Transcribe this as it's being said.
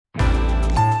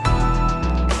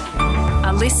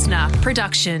listener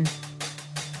production.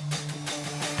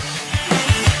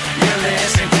 You're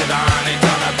listening to the Honey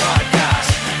Dollar Podcast,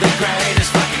 the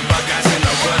greatest fucking podcast in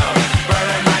the world.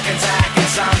 Brother Mike and Zach and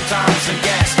sometimes some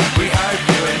guests. We hope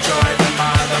you enjoy the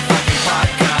motherfucking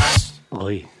podcast.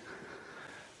 Oi.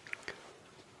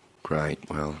 Great,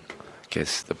 well, I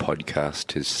guess the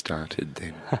podcast has started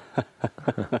then.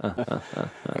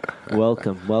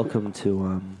 Welcome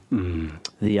to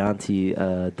the Auntie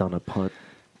Donna Pon.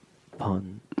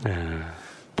 Pon.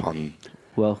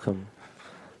 Welcome.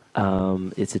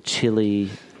 It's a chilly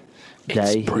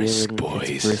day It's brisk, here. boys.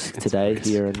 It's brisk today It's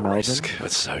here in brisk. Melbourne.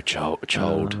 It's so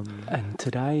cold. And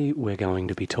today we're going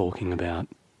to be talking about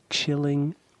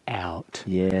chilling out.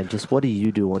 Yeah, just what do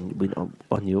you do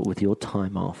with your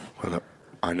time off? Well,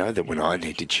 I know that when I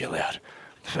need to chill out,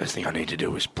 the first thing I need to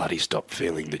do is bloody stop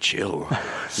feeling the chill.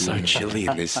 It's so chilly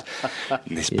in this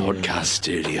podcast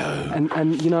studio.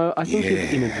 And you know, I think Yeah.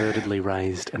 you've inadvertently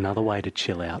raised another way to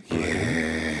chill out, Bruno.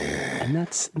 And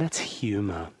that's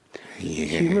humour.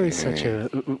 Yeah. Humour is such a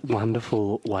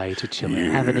wonderful way to chill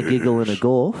out. Having a giggle and a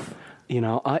golf. You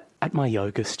know, at my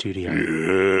yoga studio,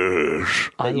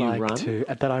 Yes. I That you like run? to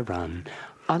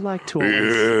I like to always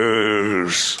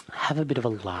Yes. have a bit of a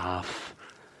laugh.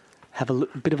 Have a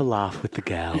bit of a laugh with the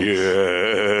gals.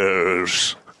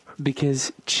 Yes.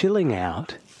 Because chilling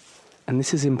out, and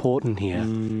this is important here,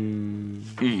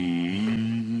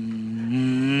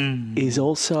 is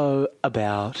also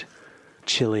about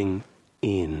chilling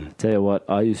in. Tell you what,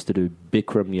 I used to do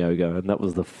Bikram yoga, and that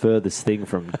was the furthest thing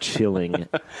from chilling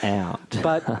out.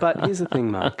 But here's the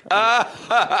thing, Mark. For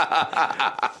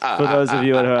those of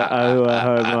you who are at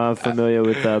home who are familiar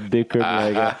with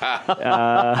Bikram yoga,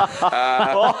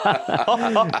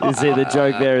 you see the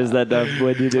joke there is that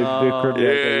when you do Bikram yoga,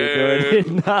 you do it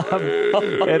in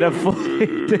a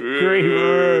 40-degree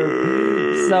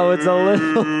room, so it's a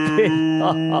little bit.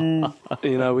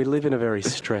 You know, we live in a very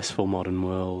stressful modern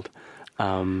world,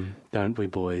 don't we,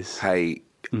 boys? Hey,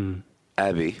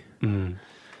 Abby. You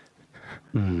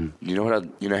know what?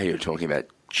 You know how you're talking about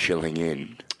chilling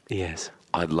in. Yes.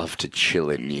 I'd love to chill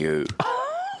in you.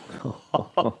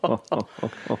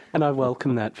 And I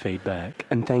welcome that feedback.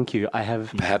 And thank you. I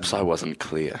have... Perhaps I wasn't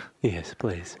clear. Yes,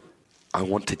 please. I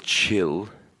want to chill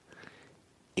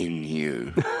in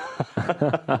you.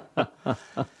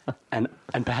 And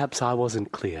perhaps I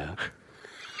wasn't clear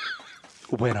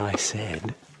when I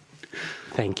said,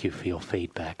 thank you for your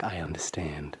feedback. I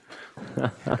understand.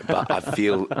 But I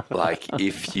feel like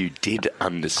if you did I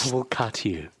understand... will cut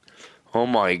you. Oh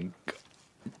my...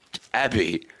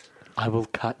 Abby. I will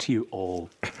cut you all.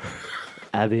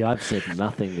 Abby, I've said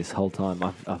nothing this whole time.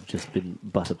 I've just been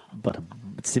but a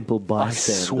simple I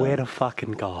bystander. swear to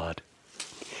fucking God,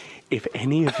 if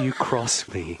any of you cross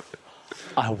me,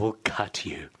 I will cut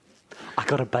you. I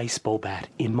got a baseball bat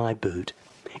in my boot,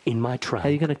 in my trunk. How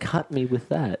are you going to cut me with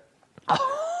that?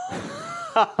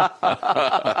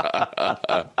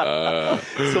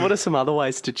 So what are some other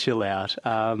ways to chill out?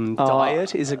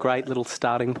 Diet is a great little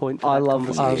starting point for I that love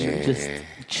conversation. just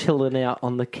chilling out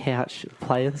on the couch,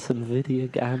 playing some video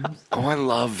games. Oh, I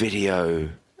love video.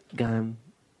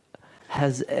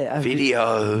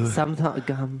 Video.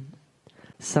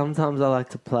 Sometimes I like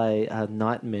to play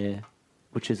Nightmare,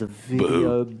 which is a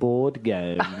video board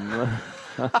game.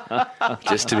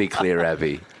 Just to be clear,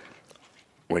 Abby,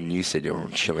 when you said you're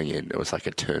chilling in, it was like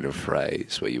a turn of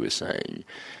phrase where you were saying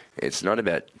it's not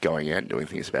about going out and doing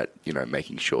things, it's about, you know,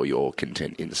 making sure you're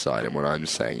content inside. And what I'm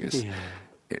saying is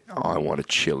I want to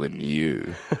chill in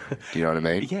you. Do you know what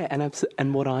I mean? Yeah,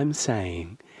 and what I'm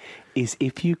saying is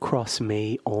if you cross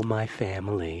me or my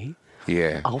family,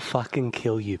 Yeah. I'll fucking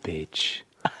kill you, bitch.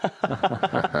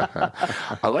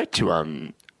 I like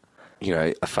to, you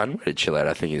know, a fun way to chill out,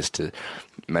 I think, is to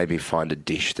maybe find a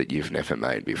dish that you've never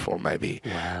made before. Maybe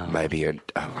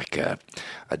a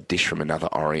dish from another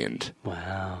Orient.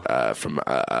 Wow. From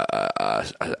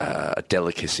a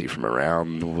delicacy from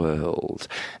around the world,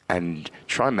 and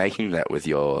try making that with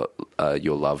your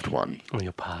loved one. Or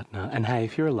your partner. And hey,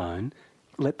 if you're alone,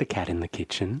 let the cat in the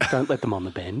kitchen. Don't let them on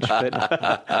the bench. But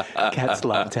cats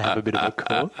love to have a bit of a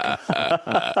cook.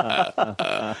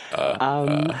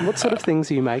 What sort of things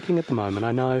are you making at the moment?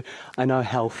 I know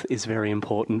health is very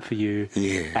important for you,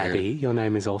 Abby. Your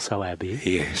name is also Abby.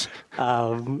 Yes.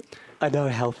 I know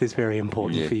health is very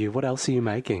important for you. What else are you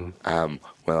making?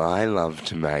 Well, I love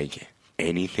to make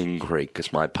anything Greek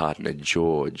because my partner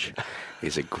George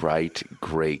is a great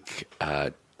Greek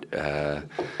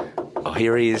Oh,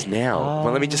 here he is now.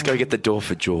 Well, let me just go get the door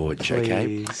for George,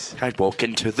 okay? Please. I'm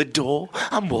walking to the door.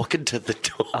 I'm walking to the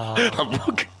door. I'm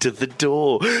walking to the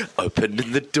door.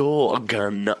 Opening the door. I'm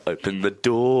going to open the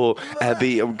door.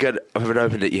 Abby, I haven't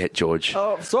opened it yet, George.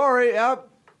 Oh, sorry. I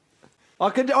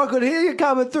could hear you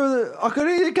coming through. I could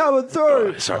hear you coming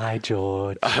through. Sorry. Hi,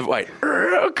 George. Wait.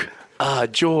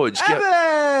 George,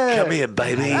 Abby! come here,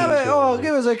 baby. Abby, oh,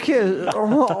 give us a kiss.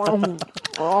 Oh,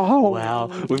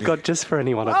 Wow, we've got just for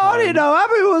anyone at I didn't home. know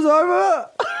Abby was over.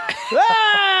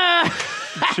 Ah!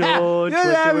 George, You're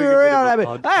we're Abby doing a bit around, of Abby. a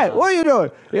podcast. Hey, what are you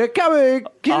doing? You come here,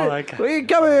 kid. Oh, okay. You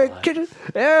come here, kid.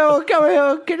 Yeah, come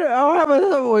here, kid. I'll have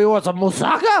you want some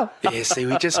moussaka? Yeah, see,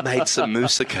 we just made some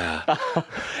moussaka.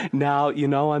 Now, you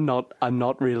know I'm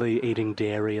not really eating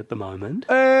dairy at the moment.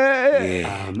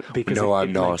 Yeah. Because No, it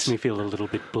I'm not. makes me feel a little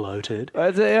bit bloated.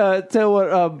 I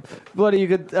tell what you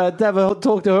could have a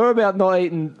talk to her about not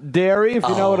eating dairy, if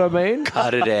you know what I mean.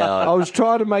 Cut it I out. was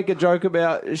trying to make a joke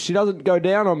about she doesn't go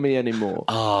down on me anymore.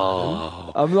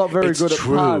 Oh. I'm not very It's good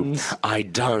true. at puns. I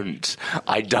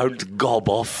don't gob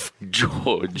off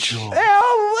George. Yeah,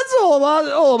 what's all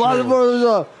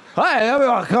about? Hey,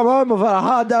 I come home. I've had a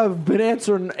hard day. I've been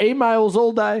answering emails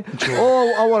all day.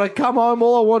 All I want to come home.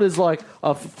 All I want is like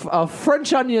a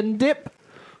French onion dip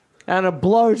and a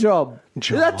blowjob. Is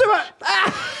that too much?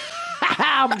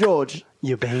 I'm George.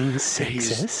 You're being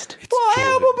sexist. Why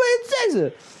am I being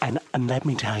sexist? And let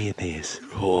me tell you this.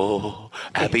 Oh,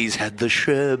 Abby's had the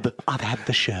sherb. I've had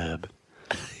the sherb.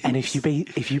 And if you be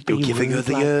You're giving her rude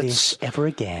the like urts. this ever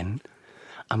again,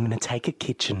 I'm going to take a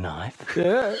kitchen knife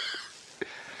Yeah.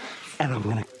 and I'm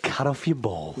going to cut off your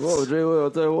balls. Oh, gee, well,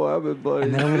 I'll tell you what happened, buddy.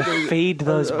 And then I'm going to feed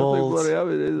those I think balls what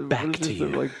happened is back just to you.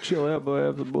 Like chill out, boy.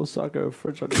 Have some more sacco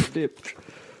French onion dip.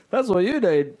 That's what you need,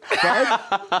 babe. Hey,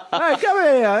 come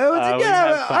here.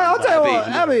 I'll tell you what,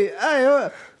 Abby.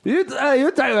 Hey, you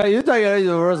take it easy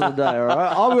the rest of the day, all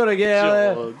right? I'm gonna get out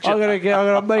there. I'm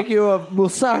gonna make you a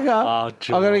moussaka.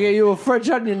 George. I'm gonna get you a French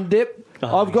onion dip.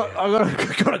 I've got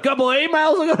a couple of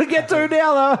emails I gotta get to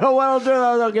now. Though. What I'll do,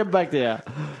 I'll get back to you.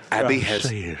 Abby has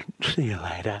See you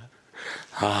later.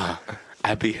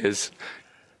 Abby has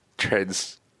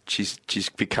she's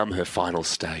become her final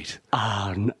state.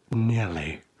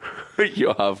 Nearly.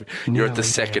 You're at Nearly the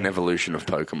second there. evolution of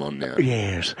Pokemon now.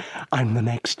 Yes, I'm the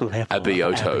next level.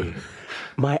 Abioto. Abby.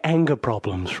 My anger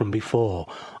problems from before,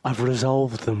 I've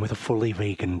resolved them with a fully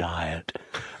vegan diet.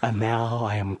 And now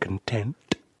I am content.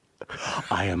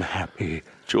 I am happy.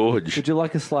 George. Would you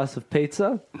like a slice of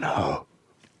pizza? No.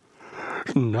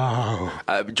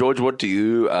 George, what do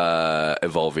you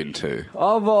evolve into?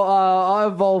 I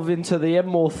evolve into the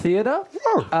Enmore Theatre,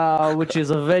 which is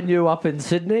a venue up in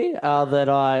Sydney that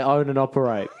I own and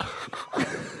operate.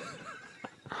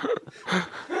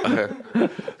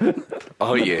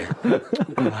 Oh, yeah.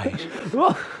 Right.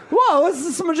 Whoa, this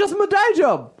is just my day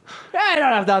job. Yeah, you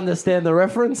don't have to understand the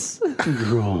reference.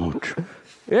 George,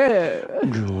 Yeah.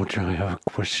 George, I have a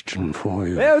question for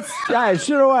you. Hey,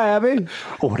 shoot away, Abby.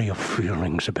 What are your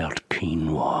feelings about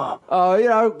quinoa?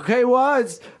 Oh, quinoa,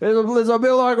 it's a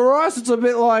bit like rice. It's a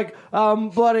bit like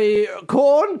bloody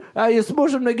corn. You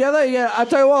smush them together. I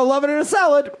tell you what, I love it in a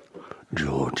salad.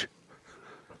 George,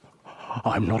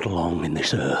 I'm not alone in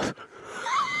this earth,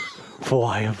 for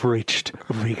I have reached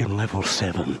vegan level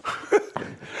 7.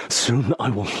 Soon I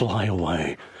will fly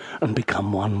away and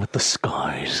become one with the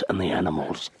skies and the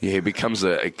animals. Yeah, it becomes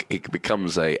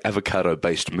a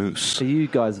avocado-based mousse. Are you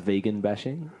guys vegan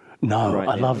bashing? No, Right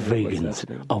I now, love what's vegans.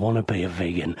 happening? I want to be a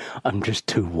vegan. I'm just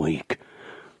too weak.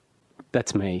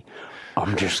 That's me.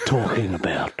 I'm just talking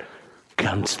about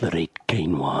cunts that eat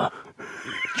quinoa.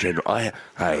 General,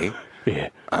 Yeah,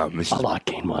 I like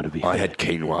quinoa to be I fair. had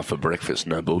quinoa for breakfast.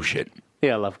 No bullshit.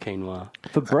 Yeah, I love quinoa.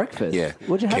 For breakfast? Yeah,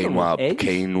 What'd you have? quinoa, Eggs?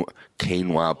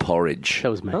 quinoa porridge.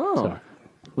 That was me. Oh. Sorry.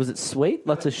 Was it sweet?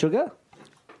 Lots of sugar?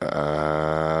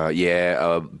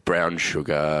 Brown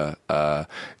sugar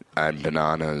and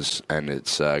bananas, and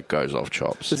it goes off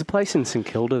chops. There's a place in St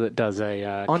Kilda that does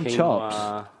a On quinoa.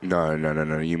 chops?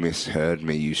 No, you misheard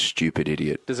me, you stupid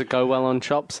idiot. Does it go well on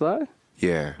chops though?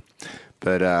 Yeah,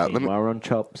 but let me. Quinoa on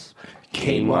chops.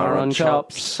 Quinoa on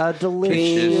chops. A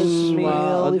delicious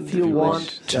meal if you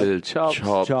want. to chops.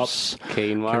 Chops.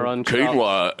 Quinoa on chops.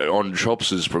 Quinoa on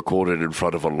chops is recorded in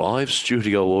front of a live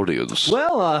studio audience.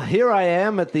 Well, here I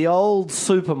am at the old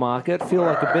supermarket. Feel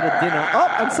like a bit of dinner.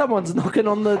 Oh, and someone's knocking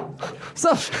on the.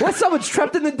 Someone's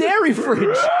trapped in the dairy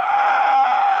fridge.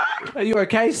 Are you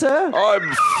okay, sir?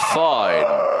 I'm fine.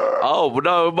 Oh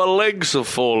no, my legs have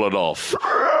fallen off.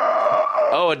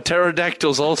 Oh, and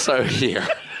Pterodactyl's also here.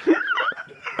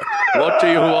 What do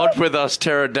you want with us,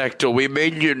 Pterodactyl? We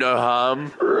mean you no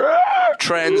harm.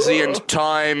 transient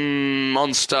time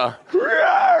monster.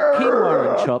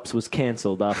 Quinoa and Chops was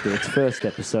cancelled after its first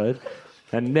episode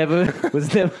and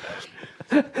was never.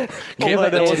 Although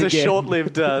there was a again.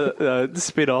 short-lived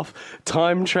spin-off,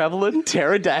 Time Traveling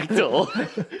Pterodactyl.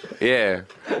 Yeah.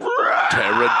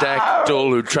 Pterodactyl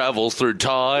who travels through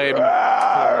time.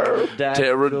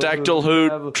 Pterodactyl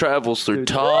who travels through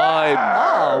time.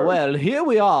 Oh, well, here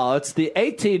we are. It's the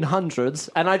 1800s,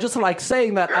 and I just like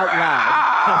saying that out loud.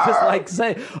 I just like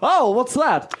saying, oh, what's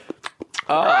that?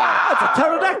 It's a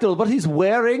pterodactyl, but he's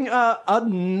wearing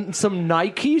some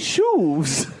Nike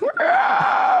shoes.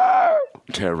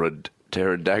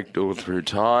 Pterodactyl through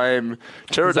time.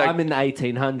 I'm in the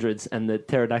 1800s, and the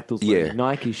pterodactyl's wearing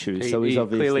Nike shoes, so he's He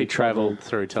obviously clearly travelled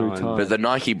through time. But the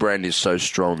Nike brand is so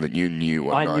strong that you knew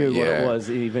what I knew Nike, what it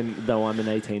was, even though I'm an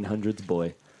 1800s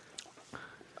boy.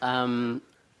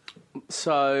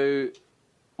 So,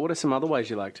 what are some other ways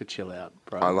you like to chill out,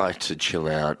 bro? I like to chill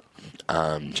out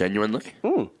genuinely.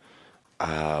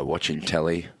 Watching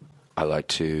telly. I like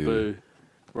to Boo.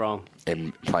 Wrong.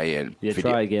 and play in Yeah,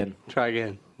 video. try again. Try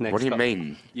again. Next What do you stop.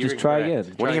 mean? You're Just try incorrect.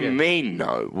 again. What Try do you again. mean?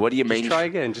 No. What do you mean? Just try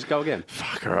again. Just go again.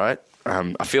 Fuck. All right.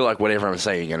 I feel like whatever I'm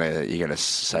saying, you're gonna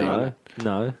say.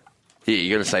 No, Yeah,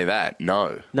 you're gonna say that.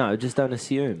 No, just don't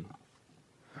assume.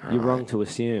 You're wrong to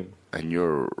assume. and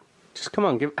you're Just come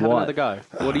on, have What? another go.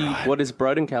 What does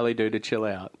Broden Kelly do to chill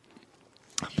out?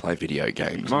 play video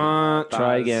games.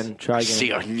 Try again.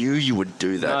 See, I knew you would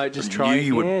do that. No, just I try knew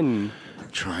you would again.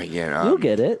 try again. You'll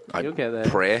get it. You'll get there.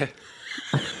 Prayer.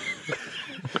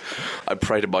 I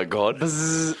pray to my God.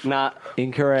 Bzzz, nah.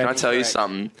 Incorrect. Can I tell you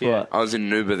something? Yeah. I was in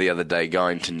an Uber the other day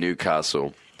going to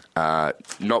Newcastle.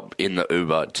 Not in the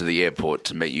Uber, to the airport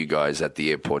to meet you guys at the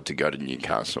airport to go to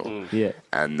Newcastle. Yeah.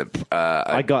 And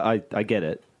I get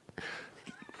it.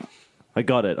 I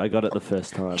got it the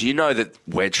first time. do you know that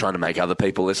we're trying to make other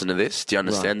people listen to this? Do you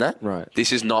understand Right, that? right.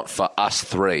 This is not for us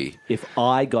three. If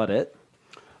I got it,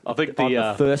 I think on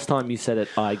the first time you said it,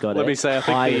 I got it. let me say, I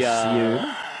think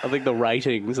assume. I think the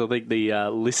ratings, I think the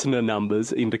listener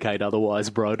numbers indicate otherwise,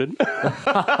 Broden.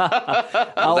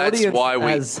 Our that's audience why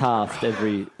we- has halved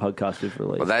every podcast we've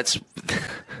released. Well,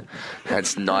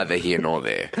 that's neither here nor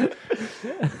there.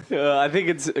 I think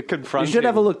it's confronting. You should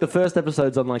have a look. The first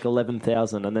episode's on like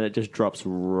 11,000, and then it just drops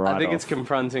right I think off. it's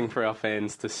confronting for our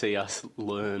fans to see us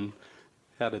learn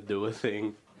how to do a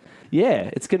thing. Yeah,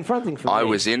 it's confronting for me. I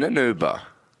was in an Uber.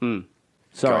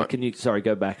 Sorry, Go-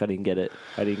 go back? I didn't get it.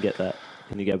 I didn't get that.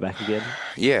 Can you go back again?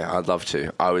 Yeah, I'd love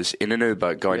to. I was in an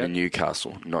Uber going Yep. to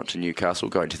Newcastle, not to Newcastle,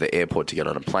 going to the airport to get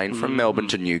on a plane from Melbourne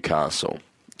to Newcastle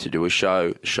to do a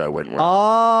show. The show went well.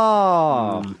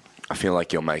 Oh, I feel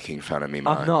like you're making fun of me,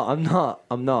 Mark. I'm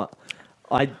not.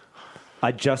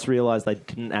 I just realised I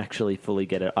didn't actually fully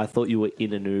get it. I thought you were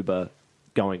in an Uber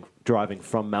driving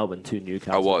from Melbourne to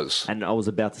Newcastle. I was. And I was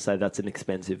about to say that's an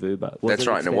expensive Uber. Was That's it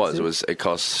right, and it was. expensive? It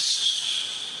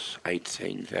cost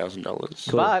 $18,000.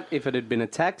 Cool. But if it had been a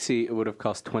taxi, it would have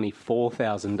cost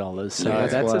 $24,000. So Yeah.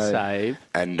 that's a Why- save.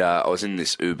 And I was in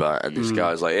this Uber, and this guy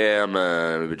was like, yeah, I'm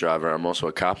an Uber driver. I'm also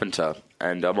a carpenter,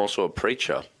 and I'm also a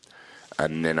preacher.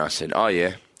 And then I said, oh,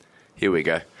 yeah, here we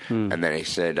go. And then he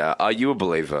said, are you a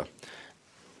believer?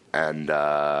 And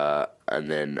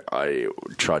then I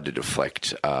tried to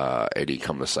deflect any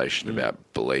conversation about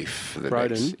belief for the Broden,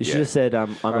 next... You yeah. should have said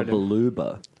I'm a Right.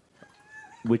 beluber,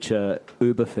 which are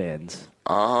Uber fans.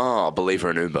 Oh, a believer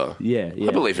in Uber. Yeah.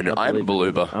 I believe in it. I'm a believe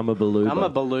in beluber. I'm a beluber. I'm a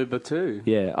beluga too.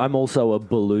 Yeah, I'm also a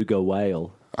beluga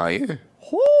whale. Are you?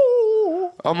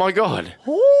 Oh, my God.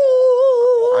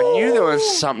 I knew there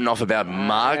was something off about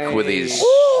Mark with his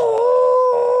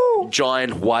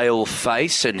giant whale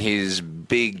face and his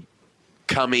big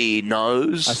cummy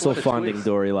nose. I saw What a Finding twist.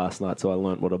 Dory last night, so I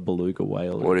learnt what a beluga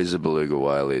whale is. What is a beluga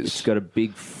whale It's is? got a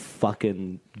big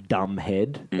fucking dumb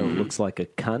head that looks like a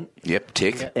cunt, Yep,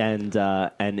 tick. and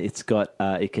it's got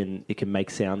it can make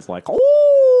sounds like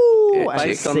oh, Yeah, and it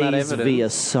based on that sees evidence. via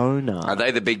sonar. Are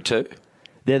they the big two?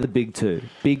 They're the big two,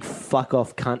 big fuck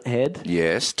off cunt head,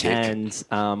 Yes, tick. and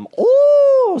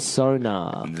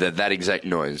sonar. That exact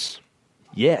noise.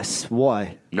 Yes,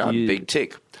 why? No, You- big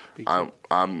tick.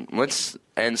 Let's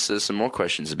answer some more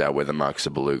questions about whether Mark's a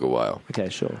beluga whale. Okay,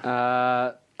 sure.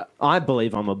 I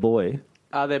believe I'm a boy.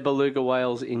 Are there beluga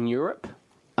whales in Europe?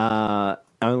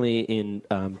 Only in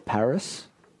Paris.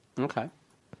 Okay.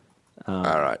 All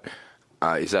right.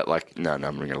 Is that like... No, I'm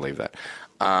going to leave that.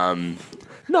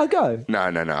 No, go. No,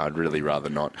 I'd really rather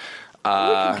not. We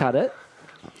can cut it.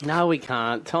 No, we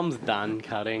can't. Tom's done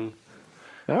cutting.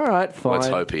 All right, fine. Let's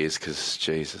hope he is, because,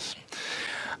 Jesus.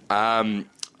 I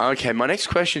Okay, my next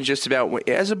question is just about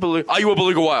as a beluga. Are you a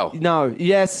beluga whale? No.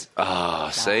 Yes.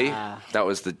 See, that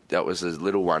was a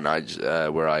little one.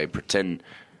 Where I pretend.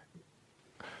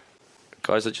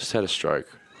 Guys, I just had a stroke.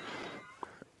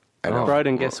 And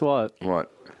Broden, guess what?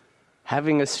 What?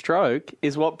 Having a stroke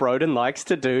is what Broden likes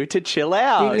to do to chill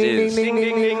out. It is. Ding,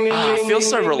 ding, ding, ding, I ding, feel ding,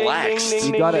 so ding, relaxed. ding,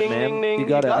 ding, You got it, ding, man. ding, ding, You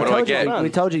got it. ding. What do I get? We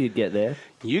told you you'd get there.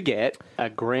 You get a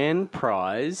grand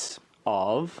prize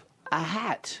of a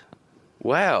hat.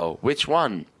 Wow, which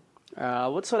one?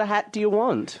 What sort of hat do you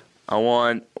want? I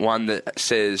want one that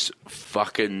says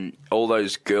fucking all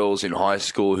those girls in high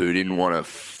school who didn't want to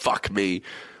fuck me.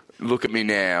 Look at me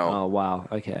now. Oh wow.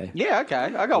 Okay. Yeah, okay.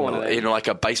 I got one of those. In like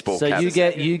a baseball So cap. you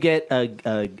get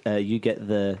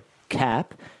the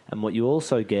cap, and what you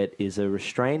also get is a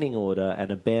restraining order and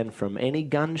a ban from any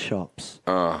gun shops.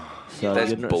 Oh, So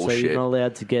that's you're not, bullshit. So you're not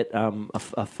allowed to get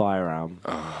a firearm.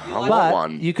 I But want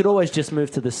one. you could always just move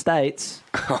to the States.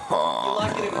 You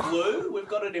like it in blue? We've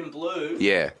got it in blue.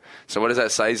 Yeah. So what does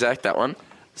that say, Zach? That one?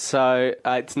 So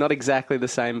it's not exactly the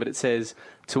same, but it says,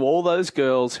 to all those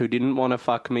girls who didn't want to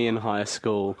fuck me in high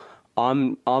school,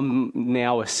 I'm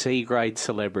now a C-grade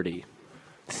celebrity.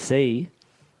 C.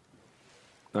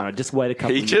 All right, just wait a couple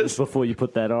He minutes just- before you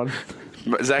put that on.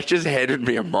 Zach just handed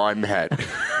me a mime hat.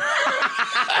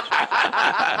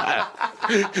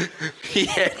 He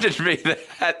handed me the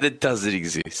hat that doesn't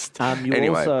exist. You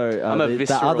Anyway, also I'm a the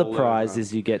visceral other learner. prize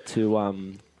is you get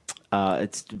to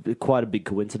it's quite a big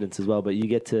coincidence as well, but you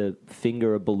get to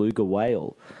finger a beluga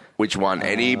whale. which one?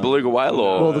 Any beluga whale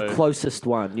or? Well, the closest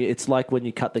one. It's like when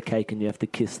you cut the cake and you have to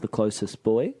kiss the closest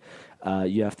boy.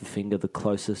 You have to finger the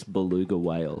closest beluga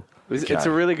whale. It's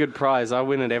a really good prize. I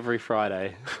win it every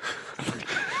Friday.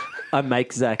 I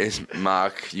make Zach. Is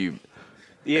Mark, you...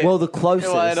 Yeah. Well, the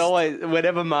closest. Well, it always,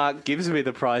 whenever Mark gives me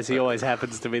the prize, he always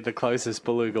happens to be the closest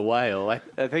beluga whale.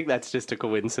 I think that's just a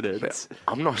coincidence.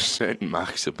 I'm not certain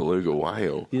Mark's a beluga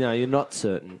whale. You know, you're not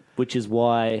certain, which is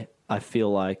why I feel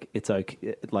like it's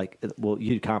okay. Like, well,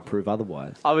 you can't prove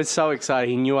otherwise. I was so excited.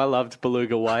 He knew I loved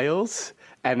beluga whales.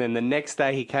 And then the next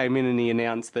day he came in and he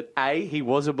announced that A, he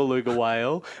was a beluga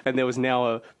whale, and there was now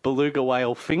a beluga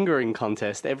whale fingering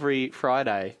contest every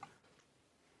Friday.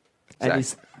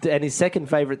 And his second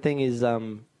favorite thing is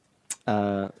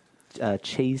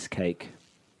cheesecake.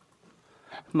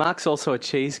 Mark's also a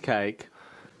cheesecake.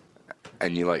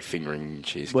 And you like fingering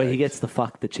cheesecake. Where he gets to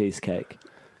fuck the cheesecake.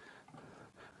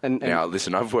 And Now,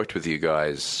 listen, I've worked with you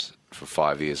guys for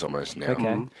 5 years almost now.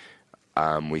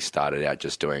 Okay. We started out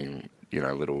just doing,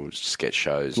 little sketch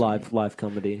shows. Live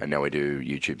comedy. And now we do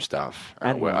YouTube stuff.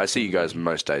 And I see you guys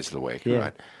most days of the week, Yeah.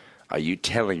 right? Are you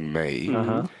telling me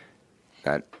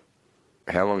that...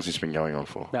 How long has this been going on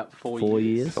for? about 4 4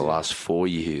 years. years. The last 4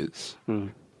 years.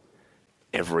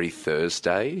 Every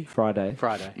Thursday? Friday.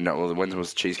 Friday. No, well, when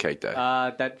was Cheesecake Day?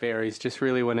 That varies, just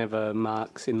really whenever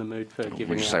Mark's in the mood for giving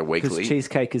Would you out. say Because weekly?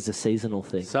 cheesecake is a seasonal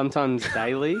thing. Sometimes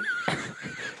daily.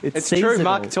 It's true, seasonal.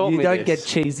 Mark taught you me don't this. get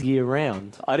cheese year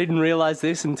round. I didn't realise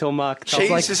this until Mark told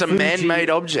Cheese me. is a man-made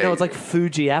object. No, it's like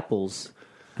Fuji apples.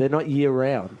 They're not year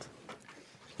round.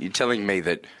 You're telling me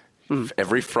that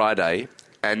every Friday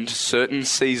and certain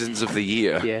seasons of the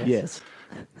year, Yeah. Yes.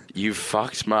 you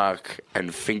fucked Mark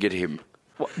and fingered him.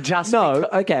 Just No,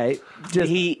 because okay. Just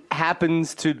he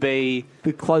happens to be...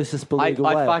 the closest I beluga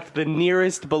whale. fucked the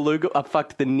nearest beluga. I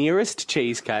fucked the nearest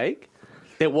cheesecake.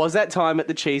 There was that time at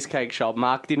the cheesecake shop.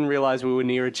 Mark didn't realise we were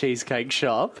near a cheesecake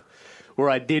shop,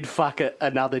 where I did fuck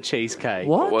another cheesecake.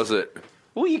 What? What was it?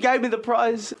 Well, you gave me the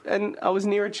prize, and I was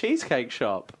near a cheesecake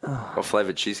shop. What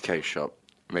flavour cheesecake shop?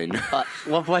 I mean,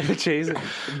 What flavour cheese?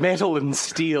 Metal and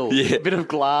steel. Yeah. A bit of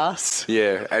glass.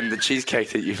 yeah, and the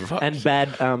cheesecake that you fucked. And bad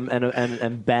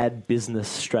and bad business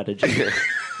strategy.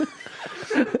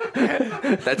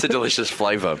 That's a delicious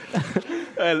flavour.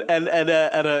 And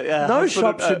a No husband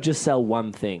shop and- should just sell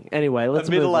one thing. Anyway, let's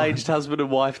a move on. middle-aged husband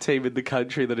and wife team in the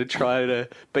country that are trying to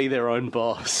be their own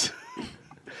boss.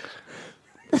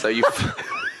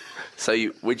 So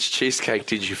which cheesecake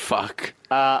did you fuck?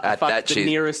 I fucked that the cheese-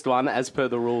 nearest one as per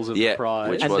the rules of Yeah, the prize,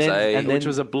 which And was then- and then- which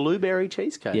was a blueberry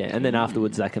cheesecake. Yeah, and then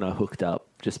afterwards, Zach and I hooked up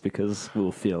just because we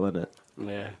were feeling it.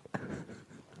 Yeah.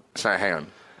 So hang on,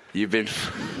 you've been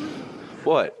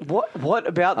what? What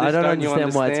about this? I don't you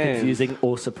understand why it's understand? confusing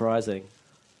or surprising.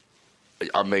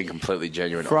 I'm being completely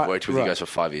genuine. Right, I've worked with you right. guys for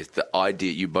 5 years. The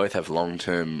idea you both have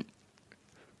long-term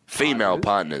female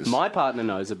partners. My partner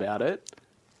knows about it.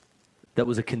 That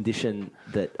was a condition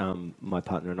that my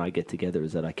partner and I get together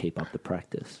is that I keep up the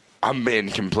practice. I'm being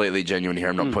completely genuine here.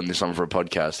 I'm not putting this on for a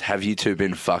podcast. Have you two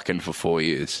been fucking for 4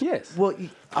 years? Yes. Well,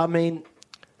 I mean,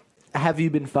 have you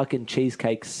been fucking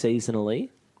cheesecakes seasonally?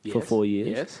 for Yes, 4 years.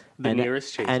 yes. The and, nearest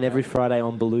cheesecake. And every Friday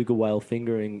on Beluga Whale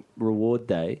Fingering Reward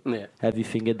Day, Yeah. have you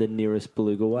fingered the nearest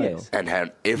beluga whale? Yes. And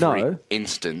had every No.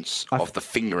 instance of the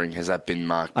fingering has that been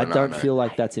marked? I don't banana? feel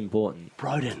like that's important.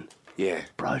 Broden, Yeah.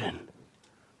 Broden,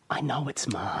 I know it's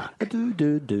Mark. I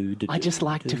I just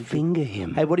like to finger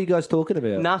him. Hey, what are you guys talking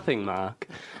about? Nothing, Mark.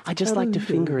 I just like to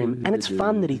finger him, and it's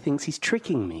fun that he thinks he's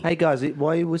tricking me. Hey guys,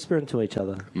 why are you whispering to each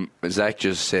other? Zach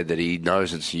just said that he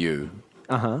knows it's you.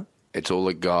 Uh-huh. It's all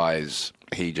the guys.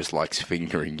 He just likes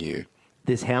fingering you.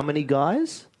 There's how many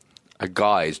guys? A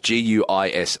guys,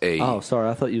 Guise. Oh, sorry.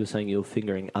 I thought you were saying you were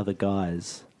fingering other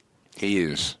guys. He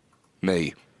is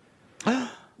me.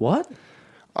 What?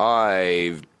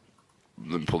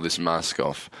 Let me pull this mask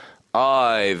off.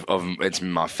 It's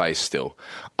my face still.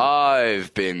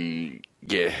 I've been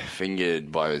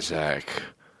fingered by Zach.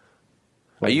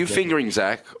 Are you fingering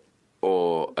Zach,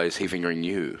 or is he fingering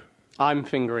you? I'm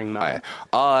fingering Mark.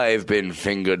 I've been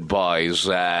fingered by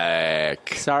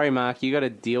Zach. Sorry, Mark. You got to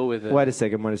deal with it. Wait a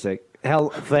second.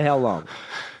 For how long?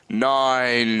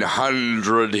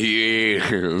 900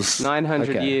 years. 900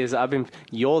 Okay. years.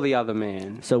 You're the other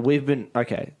man. So we've been...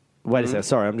 Okay. Wait a second.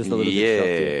 Sorry, I'm just a little bit shocked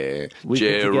here. Yeah. We've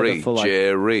been together for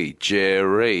like-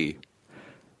 Jerry.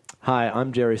 Hi,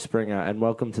 I'm Jerry Springer, and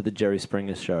welcome to the Jerry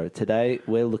Springer Show. Today,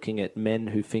 we're looking at men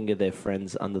who finger their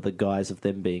friends under the guise of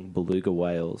them being beluga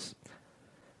whales.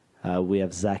 We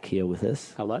have Zach here with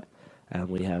us, Hello? and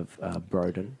we have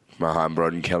Broden. I'm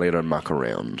Broden Kelly. I don't muck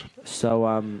around.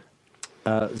 So,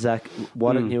 Zach,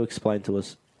 why don't you explain to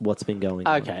us what's been going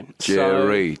on? Okay.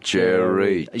 Jerry.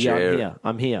 Yeah,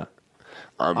 I'm here.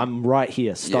 I'm right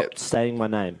here. Stop Yep. saying my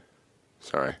name.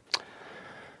 Sorry.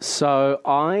 So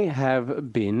I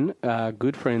have been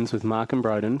good friends with Mark and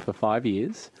Broden for 5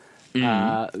 years.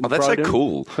 Oh, that's so Broden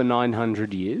cool. For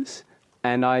 900 years.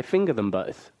 And I finger them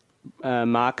both.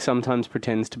 Mark sometimes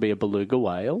pretends to be a beluga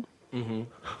whale.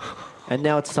 And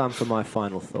now it's time for my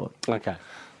final thought. Okay.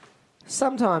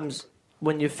 Sometimes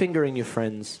when you're fingering your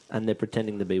friends and they're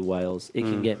pretending to be whales, it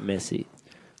can get messy.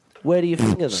 Where do you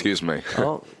finger them? Excuse me.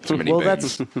 Oh, Too many well,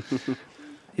 beans.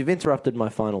 you've interrupted my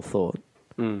final thought.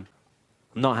 I'm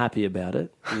not happy about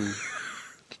it.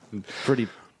 I'm pretty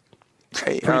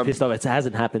Hey, pissed off. It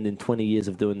hasn't happened in 20 years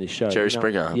of doing this show. Jerry You know-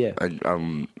 Springer. Yeah.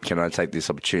 Can I take this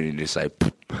opportunity to say?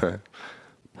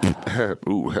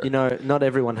 Ooh. You know, not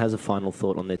everyone has a final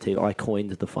thought on their team. I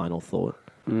coined the final thought.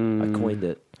 I coined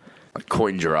it. I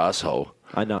coined your asshole.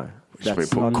 I know. Should we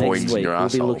That's put on coins next in week. your We'll be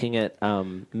asshole? looking at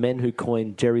men who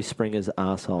coined Jerry Springer's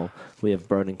asshole. We have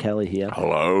Broden Kelly here.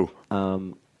 Hello.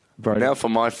 Broden, Now for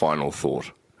my final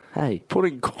thought. hey,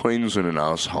 Putting coins in an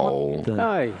asshole. the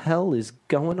Hey. hell is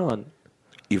going on?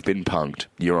 You've been punked.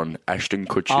 You're on Ashton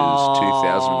Kutcher's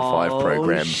 2005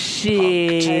 program.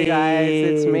 Shit. Hey guys,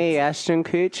 it's me, Ashton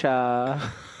Kutcher.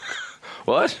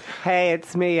 What? Hey,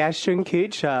 it's me, Ashton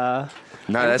Kutcher.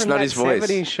 No, I'm that's from not that his voice.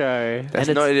 70s show. That's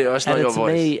And not it's your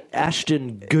voice. me,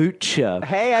 Ashton Kutcher.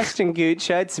 Hey, Ashton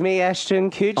Kutcher. It's me,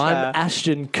 Ashton Kutcher. I'm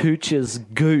Ashton Kutcher's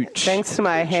gooch. Thanks to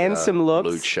my handsome looks,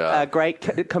 Lucha, great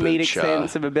comedic Bucha,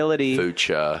 sense of ability.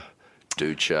 Fucha,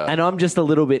 Ducha. And I'm just a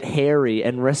little bit hairy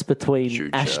and rest between Chucha.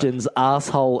 Ashton's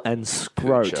asshole and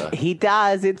scrote. Chucha. He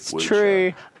does. It's Lucha.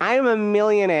 true. I am a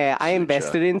millionaire. I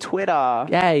invested in Twitter.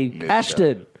 Hey, Nucha.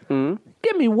 Ashton,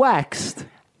 get me waxed.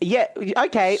 Yeah,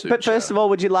 okay. But Sucha. first of all,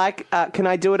 would you like, can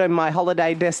I do it on my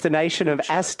holiday destination of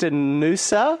Aston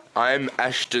Noosa? I'm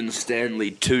Ashton Stanley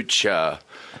Tucha.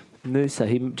 Noosa,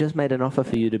 he just made an offer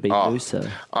for you to be Oh. Noosa.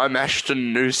 I'm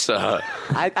Ashton Noosa.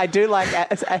 I do like,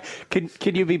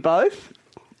 can you be both?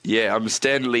 Yeah, I'm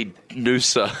Stanley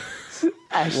Noosa.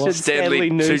 Ashton Stanley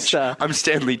Noosa. I'm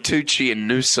Stanley Tucci and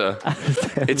Noosa.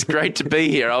 It's great to be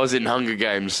here. I was in Hunger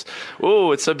Games.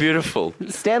 Oh, it's so beautiful.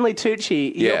 Stanley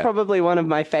Tucci, you're Yeah. probably one of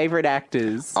my favorite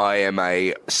actors. I am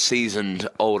a seasoned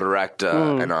older actor,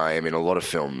 and I am in a lot of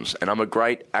films. And I'm a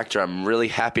great actor. I'm really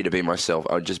happy to be myself.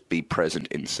 I'll just be present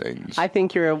in scenes. I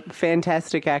think you're a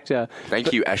fantastic actor.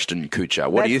 Thank you, Ashton Kutcher.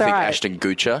 What do you That's think, all right. Ashton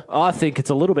Kutcher? I think it's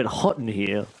a little bit hot in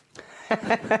here.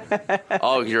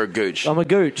 Oh, you're a gooch. I'm a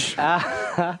gooch.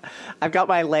 I've got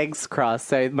my legs crossed,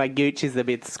 so my gooch is a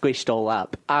bit squished all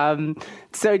up.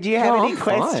 So do you have Oh, any I'm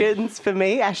fine. questions for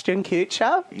me, Ashton Kutcher? I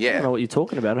don't know Yeah. what you're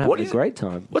talking about. I'm What having a is- great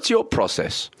time. What's your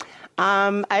process?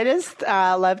 I just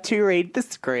love to read the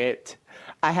script.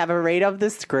 I have a read of the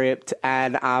script,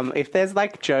 and if there's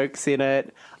like jokes in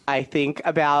it, I think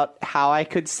about how I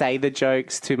could say the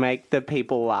jokes to make the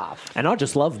people laugh. And I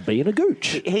just love being a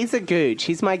gooch. He's a gooch.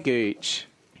 He's my gooch.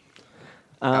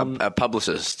 A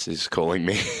publicist is calling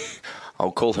me.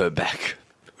 I'll call her back.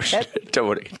 Don't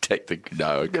want to take the...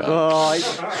 No, I can't.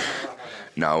 Oh,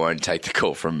 No, I won't take the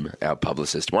call from our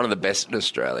publicist. One of the best in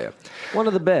Australia. One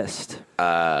of the best.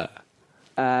 That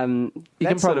can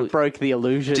sort probably- of broke the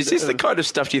illusion. Is this the of- kind of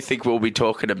stuff you think we'll be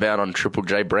talking about on Triple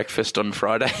J Breakfast on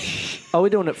Friday? Are we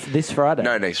doing it this Friday?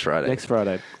 No, next Friday. Next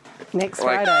Friday. next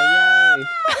like- Friday?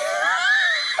 Yay!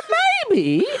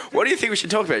 Maybe. What do you think we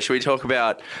should talk about? Should we talk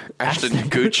about Ashton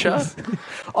Kutcher?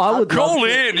 I would love Call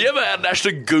to- in. You ever had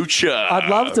Ashton Kutcher? I'd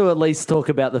love to at least talk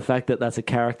about the fact that that's a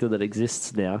character that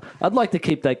exists now. I'd like to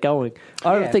keep that going.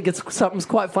 I don't Yeah. think it's something's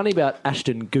quite funny about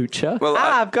Ashton Kutcher. Well,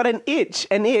 I've got an itch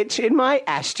in my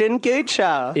Ashton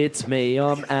Kutcher. It's me,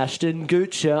 I'm Ashton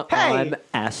Kutcher. Hey. I'm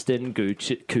Ashton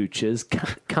Kutcher's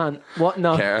cunt. What?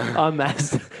 No, Okay. I'm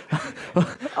Ashton.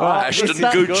 Ashton it's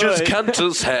not Kutcher's good. cunt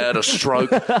has had a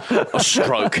stroke. A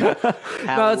stroke. No,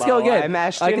 let's go again. I'm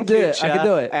Ashton I can do it. I can Kutcher,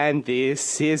 do it. And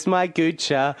this is my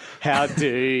Gucci. How do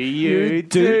you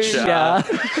do? Kutcher.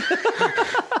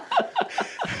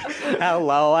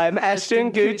 Hello, I'm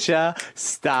Ashton Kutcher,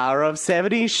 star of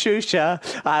 70s Shusha.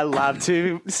 I love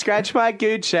to scratch my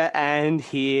Gucci, and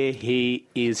here he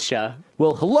is, sha.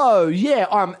 Well, hello, yeah,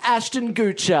 I'm Ashton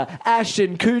Kutcher,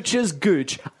 Ashton Kutcher's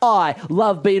gooch. I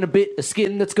love being a bit of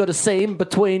skin that's got a seam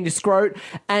between your scrot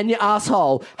and your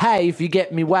asshole. Hey, if you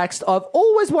get me waxed, I've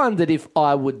always wondered if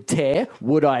I would tear.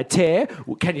 Would I tear?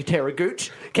 Can you tear a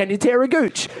gooch? Can you tear a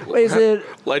gooch? Is it...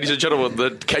 Ladies and gentlemen, the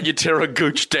Can You Tear a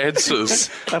Gooch dancers.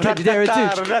 Can you tear a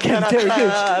gooch? Can you tear a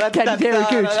gooch? Can you tear a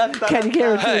gooch? Can you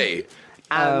tear a gooch? Hey.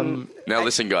 Now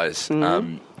listen, guys.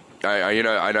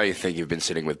 I know you think you've been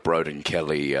sitting with Broden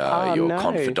Kelly, your no.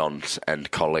 confidant and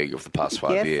colleague of the past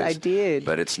 5 Yes, years. I did.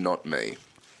 But it's not me.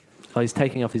 Oh, he's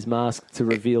taking off his mask to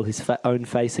reveal his own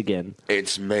face again.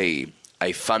 It's me,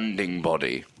 a funding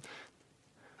body.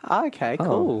 Okay,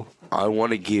 cool. I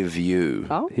want to give you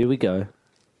Here we go.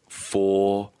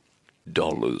 $4.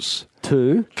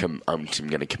 2. I'm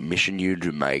going to commission you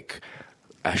to make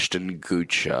Ashton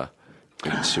Kutcher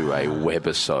into a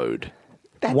webisode.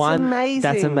 That's 1. amazing.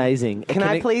 That's amazing. Can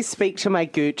I please speak to my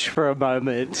gooch for a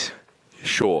moment?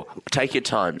 Sure. Take your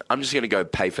time. I'm just going to go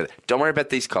pay for that. Don't worry about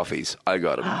these coffees. I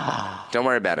got them. Don't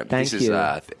worry about them. Thank This you.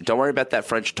 is. Don't worry about that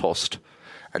French toast,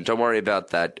 and don't worry about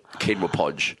that quinoa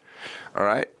podge. All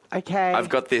right. Okay. I've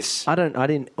got this. I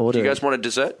didn't order. Do you guys want a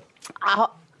dessert?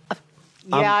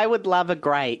 Yeah, I would love a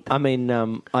grape. I mean,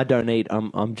 I don't eat.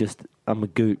 I'm a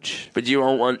gooch. But you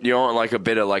don't want like a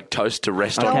bit of like toast to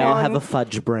rest Okay, on. I'll have a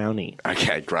fudge brownie.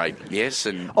 Okay, great. Yes,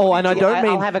 and Oh, and I don't I'll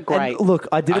mean. have a and grape. look,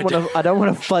 I don't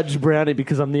want a fudge brownie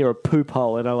because I'm near a poop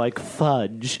hole and I like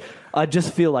fudge. I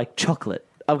just feel like chocolate.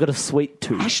 I've got a sweet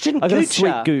tooth. Ashton I've got a Kutcher.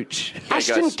 sweet gooch.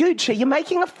 Ashton guys. Kutcher, you're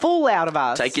making a fool out of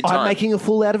us. take your time. I'm making a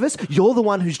fool out of us. You're the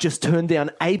one who's just turned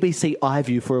down ABC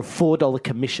iView for a $4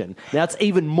 commission. Now it's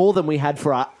even more than we had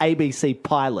for our ABC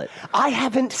pilot. I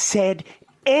haven't said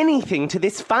anything to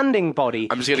this funding body.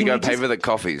 I'm just going to go pay for the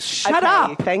coffees. Shut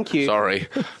up! Thank you. Sorry.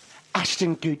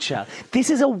 Ashton Kutcher, this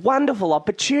is a wonderful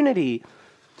opportunity.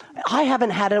 I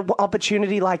haven't had an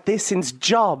opportunity like this since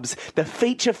Jobs, the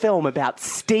feature film about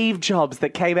Steve Jobs that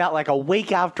came out like a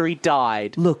week after he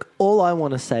died. Look, all I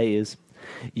want to say is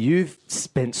you've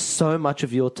spent so much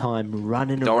of your time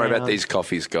running around. Don't worry about these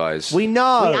coffees, guys. We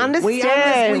know. We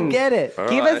understand. We get it.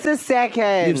 Give us a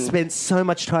second. You've spent so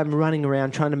much time running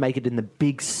around trying to make it in the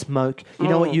big smoke. You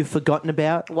know what you've forgotten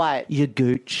about? What? Your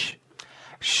gooch.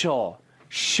 Sure.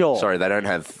 Sorry, they don't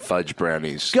have fudge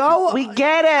brownies. Go. We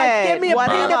get it. Get me a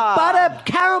Whatever. peanut butter,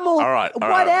 caramel, All right.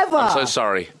 whatever. I'm so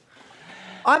sorry.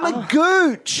 I'm a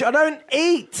gooch. I don't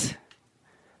eat.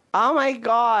 Oh my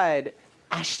God.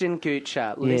 Ashton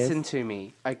Kutcher, listen to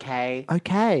me, okay?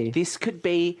 Okay. This could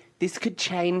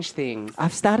change things.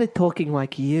 I've started talking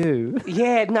like you.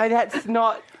 Yeah, no, that's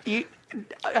not you.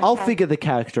 I'll figure the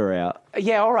character out.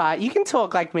 Yeah, all right. You can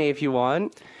talk like me if you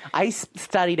want. I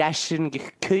studied Ashton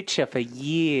Kutcher for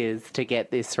years to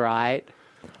get this right.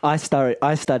 I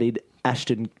studied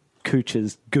Ashton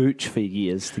Kutcher's gooch for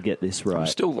years to get this right.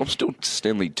 I'm still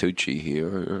Stanley Tucci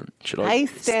here. Should I? Hey,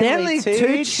 Stanley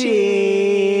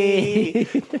Tucci.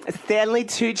 Stanley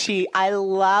Tucci, I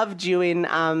loved you in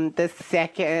the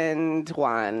second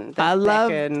one. I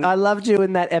loved you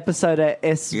in that episode of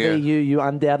SVU. Yeah. You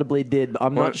undoubtedly did.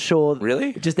 I'm not What? sure.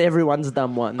 Really? Just everyone's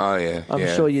done one. Oh, yeah, I'm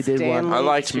yeah. sure you did Stanley one. I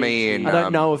liked me in. I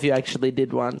don't know if you actually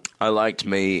did one. I liked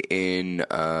me in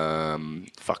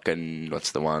fucking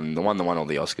what's the one? The one that won all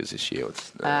the Oscars this this year?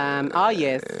 What's Oh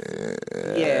yes,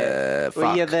 yeah. Well,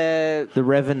 fuck. you're the. The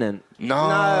Revenant. No,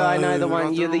 No, I know the one.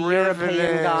 not You're the European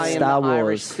Revenant. guy in Star the Irish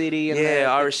Wars. City. And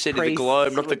Yeah, Irish City, the priest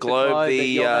Globe, not the with Globe, the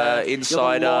you're you're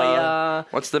Insider. lawyer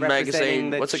What's the representing magazine?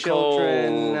 the What's it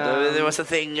children, called? What's the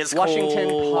thing? It's Washington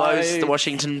called Post the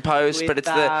Washington Post, with, but it's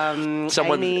the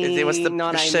someone. Amy, What's the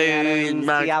not Amy so Adams,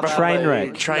 Mark the other Trainwreck.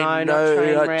 one. Train, no,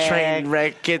 no, not not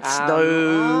Trainwreck. It's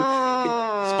no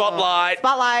Spotlight.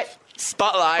 Spotlight.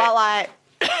 Spotlight. Spotlight.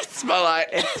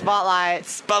 Spotlight. Spotlight.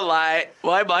 Spotlight.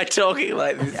 Why am I talking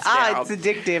like this now? It's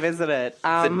addictive, isn't it?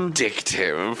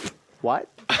 Addictive. What?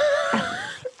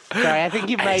 Sorry, I think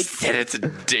you I made. said it's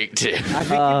addictive. I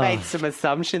think you made some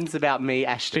assumptions about me,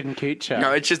 Ashton Kutcher.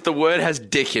 No, it's just the word has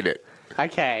dick in it.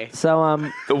 Okay. So,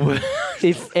 The word.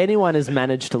 if anyone has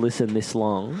managed to listen this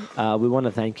long, we want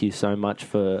to thank you so much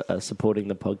for supporting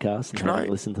the podcast and Can having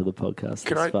I- listened to the podcast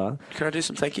Can this I far. do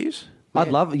some thank yous? I'd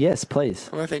love, yes, please.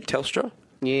 I want to thank Telstra.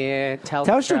 Yeah,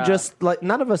 Telstra just, like,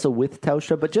 none of us are with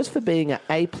Telstra, but just for being an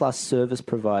A+ service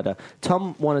provider,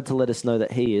 Tom wanted to let us know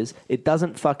that he is. It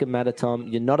doesn't fucking matter, Tom.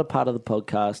 You're not a part of the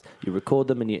podcast. You record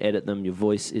them and you edit them. Your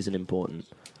voice isn't important.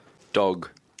 Dog.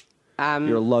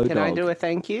 You're a low Can I dog. do a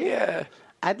thank you? Yeah.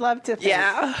 I'd love to.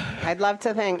 I'd love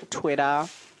to thank Twitter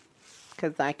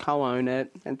because I co-own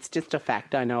it. It's just a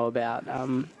fact I know about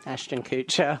Ashton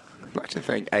Kutcher. I'd like to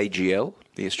thank AGL,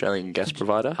 the Australian gas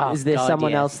provider. Is there God,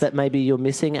 someone yes. else that maybe you're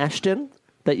missing, Ashton,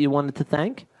 that you wanted to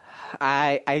thank?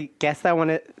 I guess I want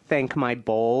to thank my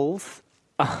balls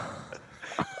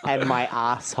and my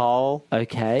asshole.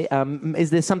 Okay. Is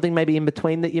there something maybe in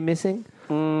between that you're missing?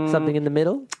 Something in the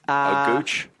middle? A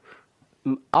gooch.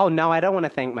 Oh no, I don't want to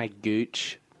thank my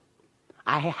gooch.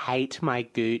 I hate my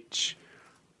gooch.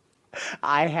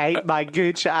 I hate my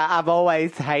gooch. I've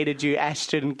always hated you,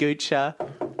 Ashton Kutcher.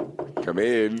 Come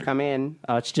in. Come in.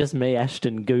 Oh, it's just me,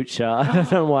 Ashton Goocher. I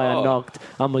don't know why I knocked.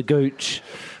 I'm a gooch.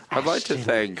 I'd like to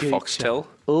thank Foxtel.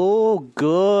 Oh,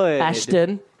 good.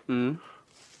 Ashton,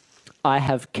 I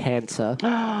have cancer.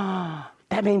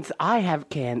 That means I have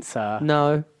cancer.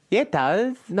 No. Yeah, it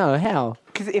does. No, how?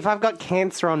 Because if I've got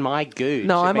cancer on my gooch,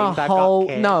 No, it I'm a means I've got whole.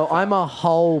 cancer. No, I'm a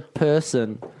whole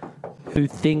person who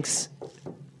thinks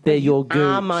they're your gooch.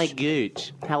 Ah, my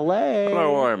gooch. Hello.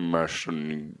 Hello, I'm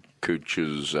Ashton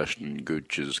Gooch's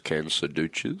Cancer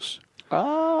Dooches.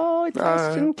 Oh, it's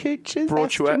Ashton Kutcher's.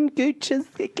 brought you Ashton Kutcher's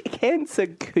cancer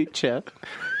Kutcher.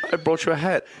 I brought you a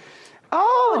hat.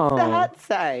 Oh, what's the hat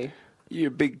say? You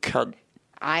big cunt.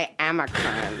 I am a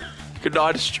cunt. Good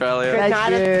night, Australia. Good night,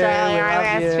 you. Australia. We I'm love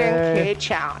Ashton you.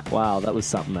 Kutcher. Wow, that was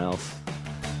something else.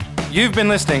 You've been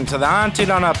listening to the Auntie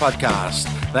Donna podcast.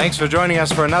 Thanks for joining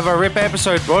us for another RIP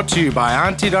episode brought to you by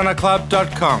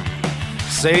AuntieDonnaClub.com.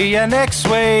 See you next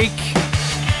week.